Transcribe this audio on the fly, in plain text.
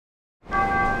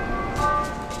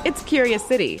It's Curious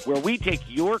City, where we take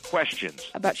your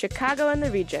questions about Chicago and the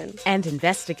region and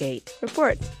investigate,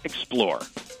 report, explore.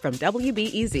 From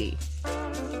WBEZ.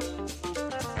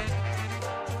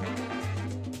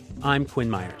 I'm Quinn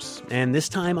Myers, and this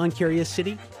time on Curious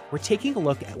City, we're taking a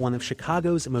look at one of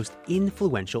Chicago's most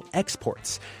influential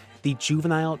exports, the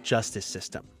juvenile justice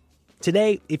system.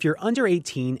 Today, if you're under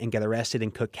 18 and get arrested in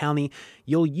Cook County,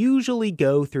 you'll usually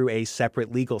go through a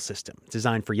separate legal system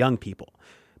designed for young people.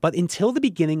 But until the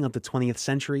beginning of the 20th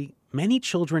century, many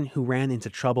children who ran into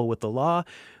trouble with the law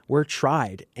were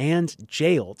tried and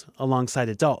jailed alongside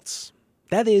adults.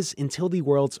 That is, until the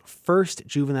world's first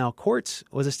juvenile court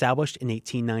was established in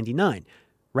 1899,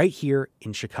 right here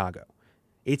in Chicago.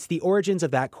 It's the origins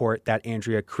of that court that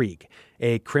Andrea Krieg,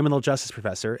 a criminal justice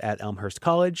professor at Elmhurst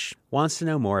College, wants to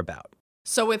know more about.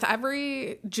 So with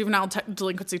every juvenile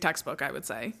delinquency textbook, I would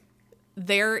say,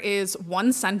 there is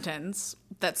one sentence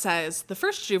that says the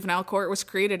first juvenile court was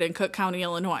created in Cook County,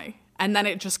 Illinois. And then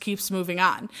it just keeps moving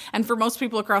on. And for most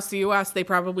people across the U.S., they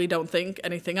probably don't think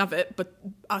anything of it. But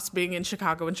us being in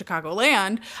Chicago and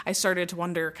Chicagoland, I started to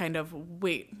wonder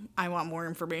wait, I want more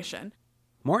information.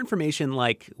 More information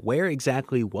like where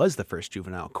exactly was the first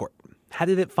juvenile court? How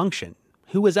did it function?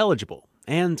 Who was eligible?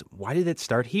 And why did it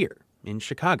start here in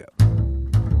Chicago?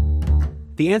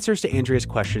 The answers to Andrea's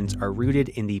questions are rooted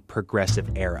in the Progressive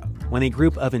Era, when a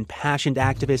group of impassioned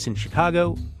activists in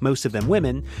Chicago, most of them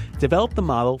women, developed the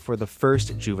model for the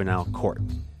first juvenile court.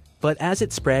 But as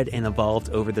it spread and evolved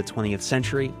over the 20th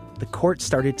century, the court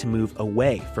started to move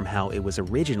away from how it was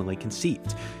originally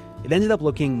conceived. It ended up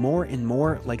looking more and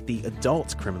more like the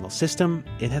adult criminal system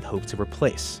it had hoped to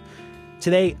replace.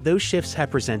 Today, those shifts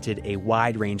have presented a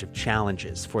wide range of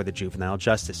challenges for the juvenile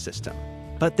justice system.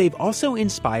 But they've also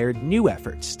inspired new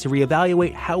efforts to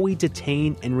reevaluate how we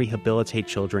detain and rehabilitate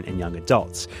children and young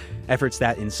adults. Efforts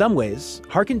that, in some ways,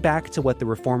 harken back to what the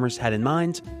reformers had in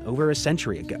mind over a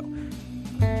century ago.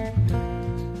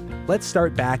 Let's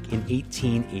start back in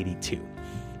 1882.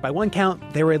 By one count,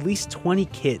 there were at least 20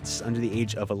 kids under the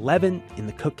age of 11 in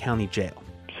the Cook County Jail.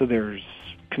 So there's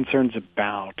concerns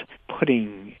about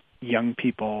putting young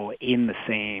people in the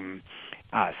same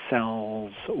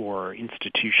cells or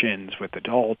institutions with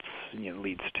adults,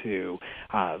 leads to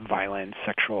violent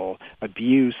sexual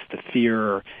abuse. The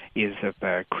fear is that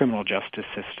the criminal justice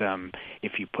system,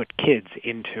 if you put kids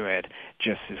into it,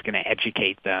 just is going to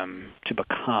educate them to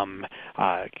become,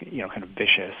 kind of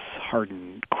vicious,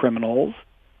 hardened criminals.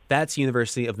 That's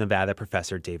University of Nevada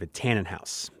professor David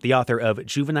Tannenhouse, the author of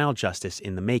Juvenile Justice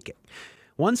in the Making.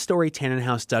 One story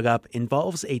Tannenhouse dug up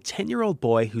involves a 10-year-old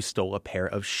boy who stole a pair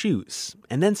of shoes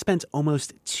and then spent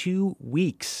almost 2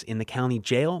 weeks in the county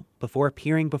jail before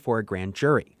appearing before a grand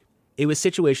jury. It was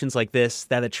situations like this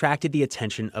that attracted the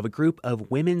attention of a group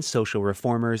of women social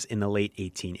reformers in the late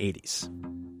 1880s.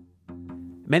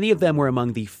 Many of them were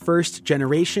among the first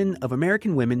generation of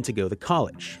American women to go to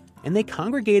college, and they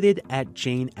congregated at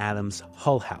Jane Addams'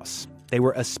 Hull House. They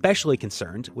were especially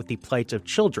concerned with the plight of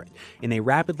children in a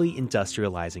rapidly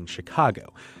industrializing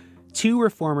Chicago. Two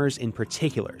reformers in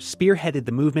particular spearheaded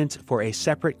the movement for a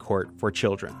separate court for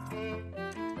children.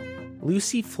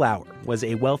 Lucy Flower was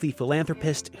a wealthy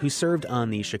philanthropist who served on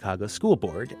the Chicago School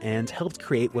Board and helped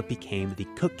create what became the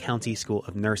Cook County School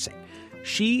of Nursing.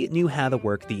 She knew how to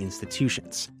work the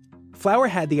institutions. Flower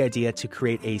had the idea to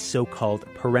create a so-called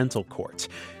parental court.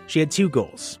 She had two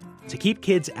goals: to keep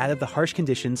kids out of the harsh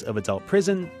conditions of adult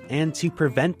prison and to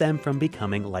prevent them from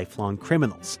becoming lifelong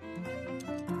criminals.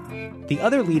 The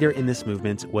other leader in this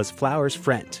movement was Flower's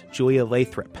friend, Julia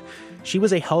Lathrop. She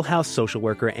was a Hull House social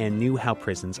worker and knew how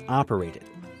prisons operated.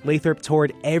 Lathrop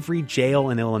toured every jail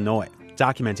in Illinois,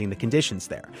 documenting the conditions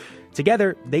there.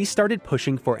 Together, they started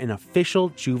pushing for an official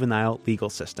juvenile legal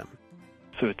system.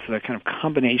 So it's the kind of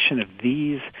combination of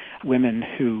these women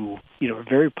who, are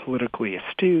very politically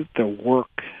astute. They'll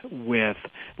work with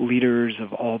leaders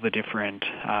of all the different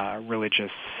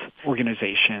religious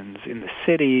organizations in the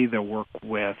city. They'll work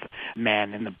with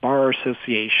men in the Bar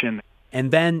Association.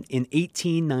 And then in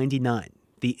 1899,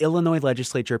 the Illinois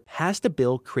legislature passed a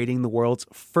bill creating the world's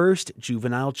first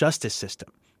juvenile justice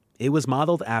system. It was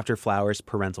modeled after Flower's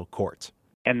parental court.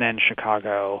 And then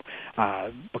Chicago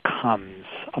becomes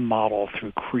a model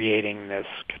through creating this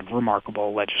kind of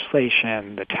remarkable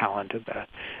legislation, the talent of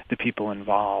the people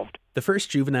involved. The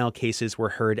first juvenile cases were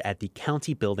heard at the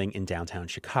county building in downtown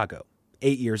Chicago.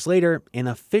 8 years later, an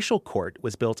official court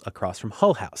was built across from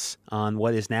Hull House on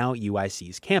what is now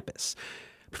UIC's campus.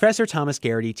 Professor Thomas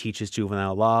Garrity teaches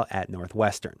juvenile law at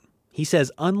Northwestern. He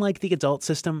says, unlike the adult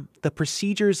system, the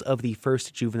procedures of the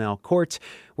first juvenile court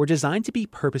were designed to be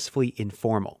purposefully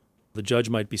informal. The judge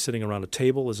might be sitting around a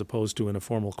table as opposed to in a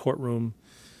formal courtroom.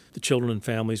 The children and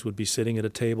families would be sitting at a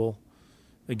table,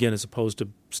 again, as opposed to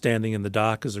standing in the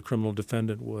dock as a criminal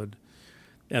defendant would.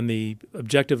 And the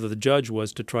objective of the judge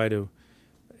was to try to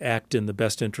act in the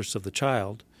best interests of the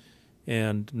child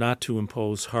and not to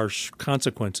impose harsh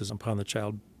consequences upon the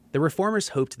child. The reformers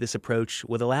hoped this approach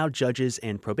would allow judges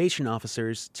and probation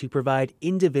officers to provide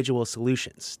individual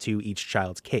solutions to each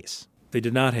child's case. They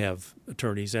did not have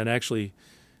attorneys, and actually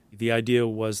the idea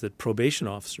was that probation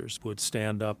officers would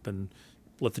stand up and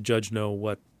let the judge know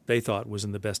what they thought was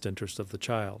in the best interest of the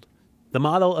child. The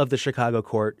model of the Chicago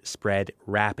court spread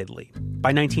rapidly. By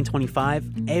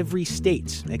 1925, every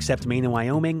state except Maine and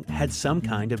Wyoming had some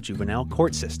kind of juvenile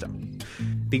court system.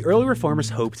 The early reformers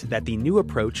hoped that the new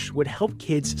approach would help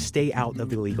kids stay out of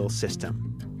the legal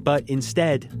system. But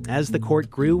instead, as the court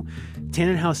grew,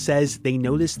 Tannenhouse says they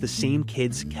noticed the same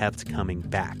kids kept coming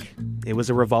back. It was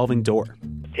a revolving door.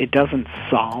 It doesn't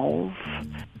solve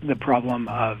the problem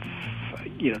of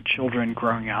children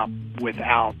growing up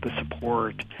without the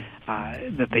support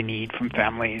that they need from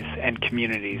families and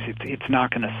communities. It's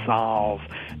not going to solve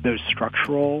those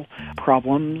structural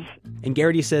problems. And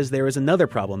Garrity says there was another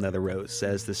problem that arose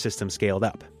as the system scaled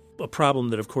up. A problem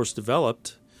that, of course,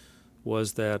 developed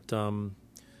was that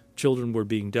children were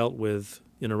being dealt with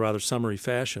in a rather summary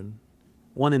fashion.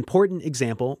 One important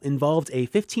example involved a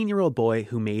 15-year-old boy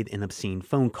who made an obscene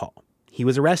phone call. He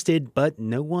was arrested, but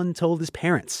no one told his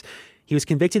parents. He was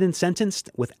convicted and sentenced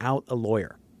without a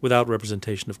lawyer. Without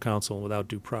representation of counsel and without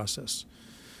due process.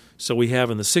 So we have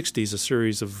in the 60s a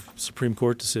series of Supreme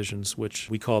Court decisions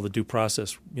which we call the due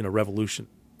process, revolution.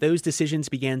 Those decisions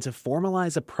began to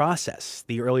formalize a process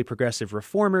the early progressive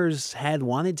reformers had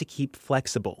wanted to keep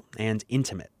flexible and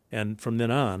intimate. And from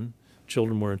then on,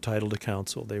 children were entitled to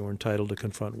counsel. They were entitled to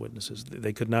confront witnesses.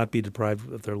 They could not be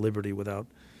deprived of their liberty without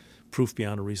proof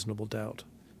beyond a reasonable doubt.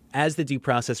 As the due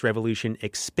process revolution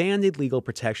expanded legal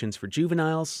protections for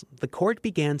juveniles, the court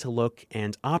began to look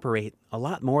and operate a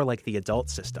lot more like the adult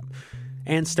system.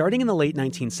 And starting in the late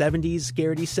 1970s,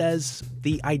 Garrity says,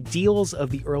 the ideals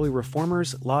of the early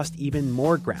reformers lost even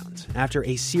more ground after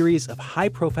a series of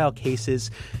high-profile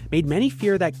cases made many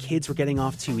fear that kids were getting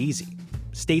off too easy.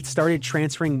 States started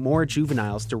transferring more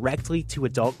juveniles directly to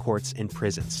adult courts and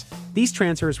prisons. These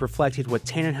transfers reflected what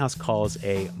Tannenhouse calls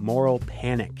a moral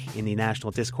panic in the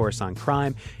national discourse on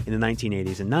crime in the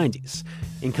 1980s and 90s.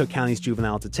 In Cook County's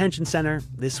Juvenile Detention Center,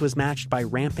 this was matched by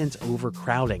rampant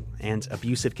overcrowding and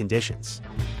abusive conditions.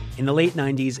 In the late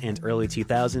 90s and early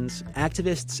 2000s,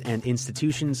 activists and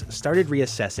institutions started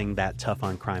reassessing that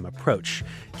tough-on-crime approach,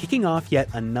 kicking off yet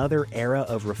another era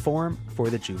of reform for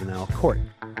the juvenile court.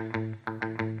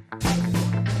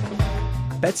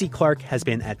 Betsy Clark has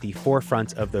been at the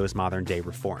forefront of those modern-day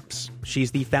reforms.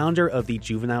 She's the founder of the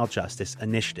Juvenile Justice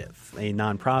Initiative, a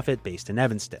nonprofit based in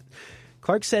Evanston.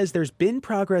 Clark says there's been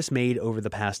progress made over the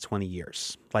past 20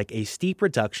 years, like a steep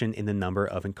reduction in the number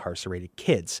of incarcerated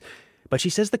kids. But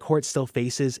she says the court still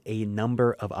faces a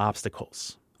number of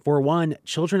obstacles. For one,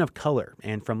 children of color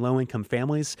and from low-income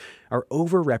families are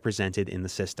overrepresented in the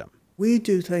system. We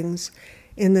do things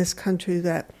in this country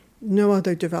that no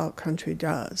other developed country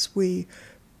does. We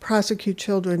prosecute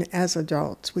children as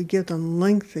adults. We give them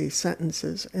lengthy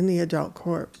sentences in the adult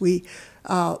court. We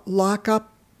lock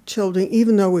up children,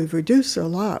 even though we've reduced a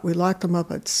lot, we lock them up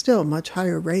at still much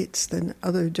higher rates than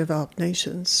other developed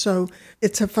nations. So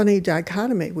it's a funny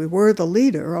dichotomy. We were the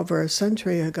leader over a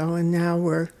century ago, and now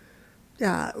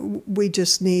we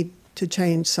just need to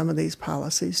change some of these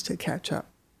policies to catch up.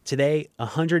 Today,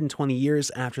 120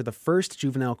 years after the first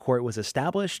juvenile court was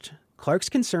established, Clark's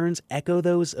concerns echo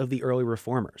those of the early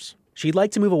reformers. She'd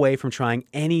like to move away from trying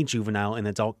any juvenile in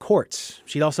adult courts.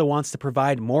 She also wants to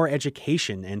provide more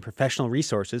education and professional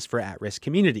resources for at-risk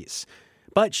communities.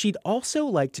 But she'd also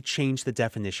like to change the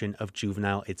definition of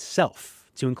juvenile itself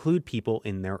to include people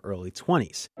in their early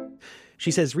 20s.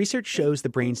 She says research shows the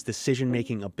brain's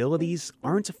decision-making abilities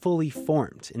aren't fully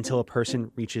formed until a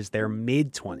person reaches their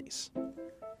mid-20s.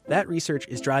 That research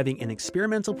is driving an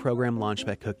experimental program launched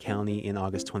by Cook County in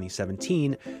August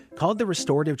 2017 called the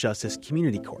Restorative Justice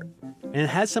Community Court. And it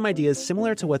has some ideas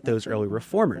similar to what those early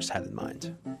reformers had in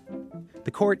mind.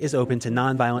 The court is open to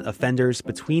nonviolent offenders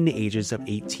between the ages of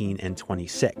 18 and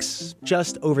 26,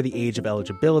 just over the age of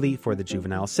eligibility for the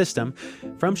juvenile system,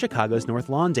 from Chicago's North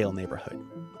Lawndale neighborhood.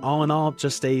 All in all,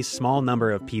 just a small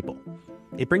number of people.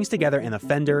 It brings together an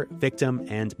offender, victim,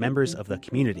 and members of the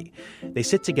community. They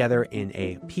sit together in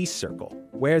a peace circle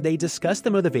where they discuss the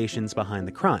motivations behind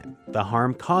the crime, the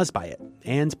harm caused by it,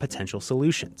 and potential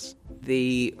solutions.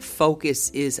 The focus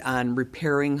is on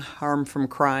repairing harm from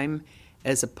crime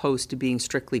as opposed to being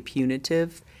strictly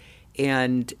punitive.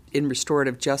 And in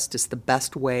restorative justice, the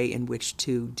best way in which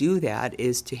to do that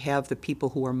is to have the people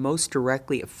who are most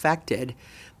directly affected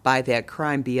by that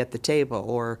crime be at the table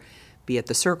or be at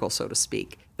the circle, so to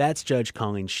speak. That's Judge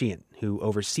Colleen Sheehan, who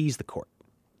oversees the court.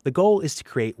 The goal is to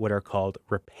create what are called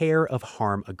repair of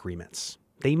harm agreements.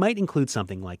 They might include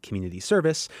something like community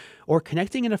service or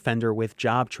connecting an offender with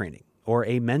job training or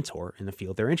a mentor in the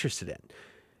field they're interested in.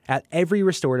 At every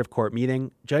restorative court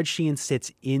meeting, Judge Sheehan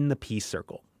sits in the peace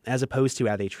circle, as opposed to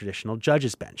at a traditional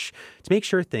judge's bench, to make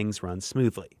sure things run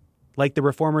smoothly. Like the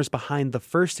reformers behind the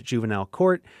first juvenile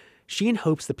court, Sheehan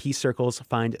hopes the peace circles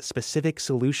find specific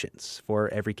solutions for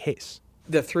every case.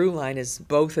 The through line is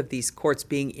both of these courts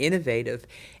being innovative,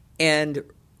 and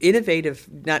innovative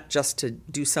not just to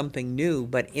do something new,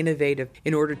 but innovative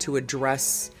in order to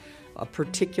address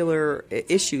particular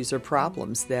issues or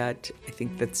problems that I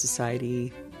think that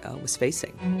society was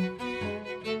facing.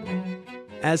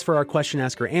 As for our question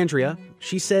asker, Andrea,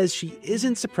 she says she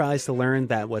isn't surprised to learn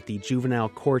that what the juvenile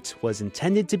court was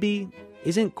intended to be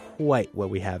isn't quite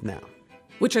what we have now.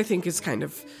 Which I think is kind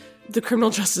of the criminal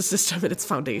justice system at its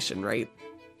foundation, right?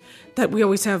 That we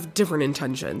always have different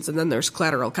intentions, and then there's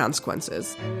collateral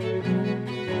consequences.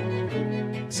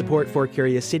 Support for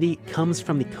Curious City comes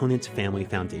from the Conant Family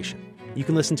Foundation. You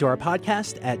can listen to our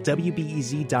podcast at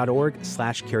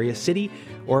wbez.org/Curious City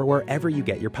or wherever you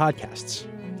get your podcasts.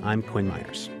 I'm Quinn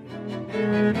Myers.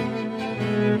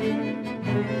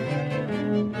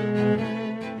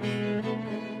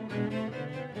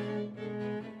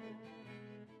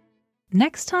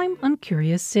 Next time on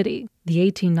Curious City, the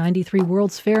 1893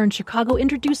 World's Fair in Chicago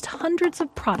introduced hundreds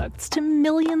of products to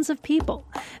millions of people.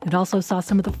 It also saw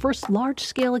some of the first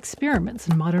large-scale experiments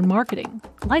in modern marketing,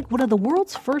 like one of the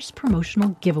world's first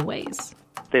promotional giveaways.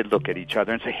 They'd look at each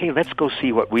other and say, hey, let's go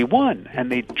see what we won.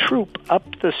 And they'd troop up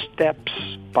the steps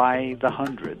by the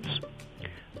hundreds,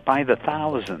 by the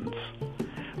thousands,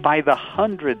 by the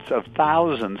hundreds of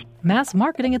thousands. Mass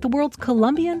marketing at the world's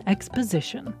Columbian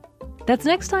Exposition. That's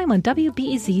next time on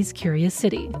WBEZ's Curious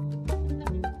City.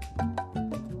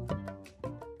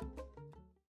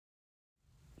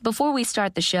 Before we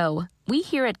start the show, we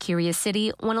here at Curious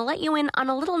City want to let you in on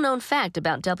a little-known fact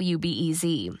about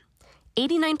WBEZ.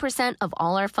 89% of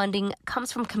all our funding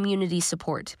comes from community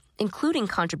support, including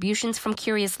contributions from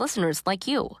curious listeners like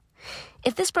you.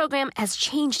 If this program has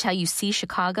changed how you see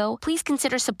Chicago, please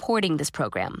consider supporting this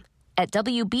program at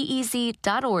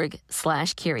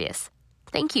wbez.org/curious.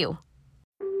 Thank you.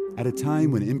 At a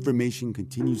time when information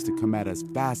continues to come at us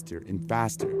faster and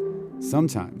faster,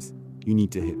 sometimes you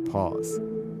need to hit pause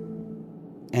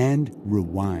and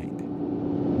rewind.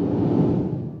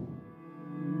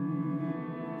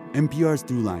 NPR's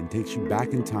Throughline takes you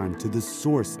back in time to the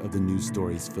source of the news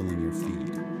stories filling your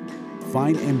feed.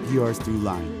 Find NPR's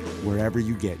Throughline wherever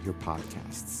you get your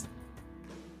podcasts.